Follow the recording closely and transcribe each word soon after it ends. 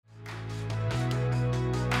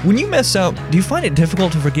When you mess up, do you find it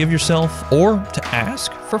difficult to forgive yourself or to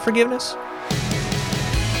ask for forgiveness?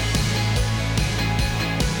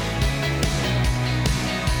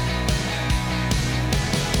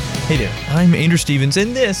 Hey there, I'm Andrew Stevens,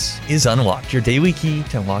 and this is Unlocked, your daily key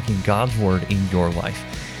to unlocking God's Word in your life.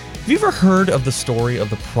 Have you ever heard of the story of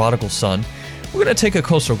the prodigal son? We're going to take a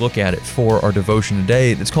closer look at it for our devotion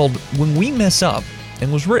today. It's called When We Mess Up,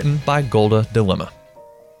 and was written by Golda Dilemma.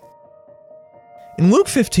 In Luke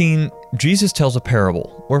 15, Jesus tells a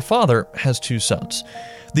parable where a father has two sons.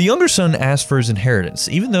 The younger son asks for his inheritance,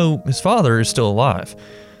 even though his father is still alive.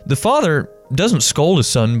 The father doesn't scold his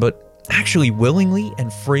son, but actually willingly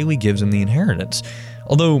and freely gives him the inheritance,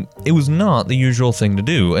 although it was not the usual thing to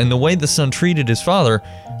do, and the way the son treated his father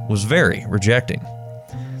was very rejecting.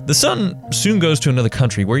 The son soon goes to another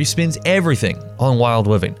country where he spends everything on wild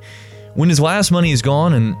living. When his last money is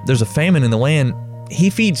gone and there's a famine in the land,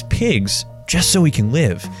 he feeds pigs just so he can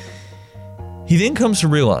live. He then comes to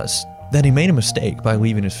realize that he made a mistake by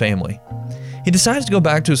leaving his family. He decides to go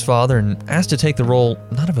back to his father and asks to take the role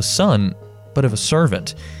not of a son, but of a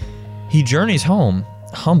servant. He journeys home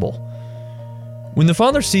humble. When the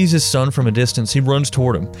father sees his son from a distance, he runs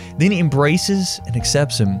toward him. Then he embraces and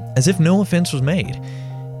accepts him as if no offense was made.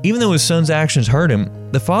 Even though his son's actions hurt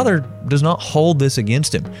him, the father does not hold this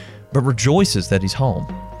against him, but rejoices that he's home.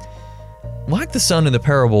 Like the son in the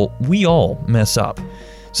parable, we all mess up.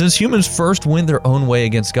 Since humans first went their own way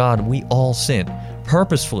against God, we all sin,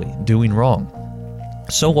 purposefully doing wrong.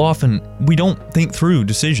 So often, we don't think through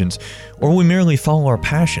decisions, or we merely follow our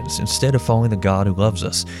passions instead of following the God who loves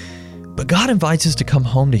us. But God invites us to come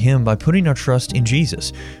home to Him by putting our trust in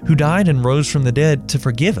Jesus, who died and rose from the dead to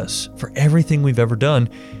forgive us for everything we've ever done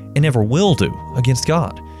and ever will do against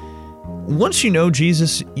God. Once you know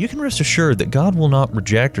Jesus, you can rest assured that God will not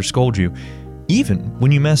reject or scold you, even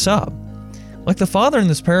when you mess up. Like the father in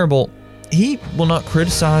this parable, He will not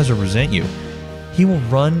criticize or resent you. He will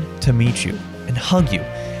run to meet you and hug you.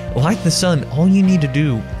 Like the son, all you need to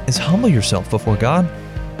do is humble yourself before God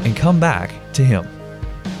and come back to Him.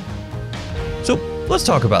 So let's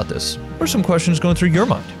talk about this. What are some questions going through your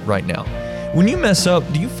mind right now? When you mess up,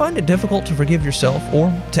 do you find it difficult to forgive yourself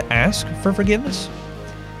or to ask for forgiveness?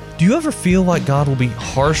 Do you ever feel like God will be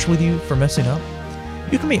harsh with you for messing up?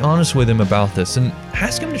 You can be honest with Him about this and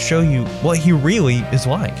ask Him to show you what He really is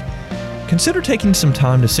like. Consider taking some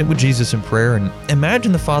time to sit with Jesus in prayer and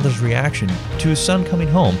imagine the Father's reaction to His Son coming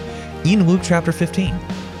home in Luke chapter 15.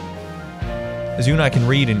 As you and I can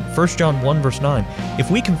read in 1 John 1 verse 9,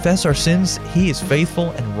 if we confess our sins, He is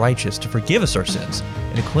faithful and righteous to forgive us our sins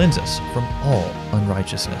and to cleanse us from all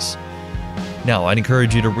unrighteousness. Now, I'd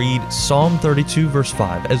encourage you to read Psalm 32 verse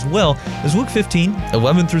 5, as well as Luke 15,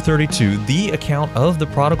 11 through 32, the account of the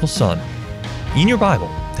prodigal son, in your Bible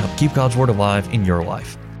to help keep God's Word alive in your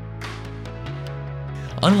life.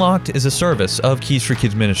 Unlocked is a service of Keys for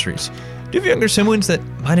Kids Ministries. Do you have younger siblings that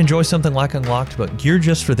might enjoy something like Unlocked, but geared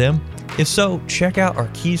just for them? If so, check out our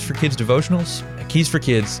Keys for Kids devotionals at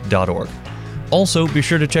keysforkids.org. Also, be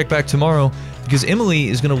sure to check back tomorrow because Emily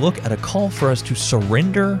is going to look at a call for us to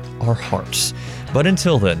surrender our hearts. But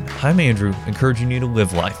until then, I'm Andrew, encouraging you to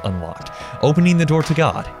live life unlocked, opening the door to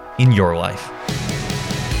God in your life.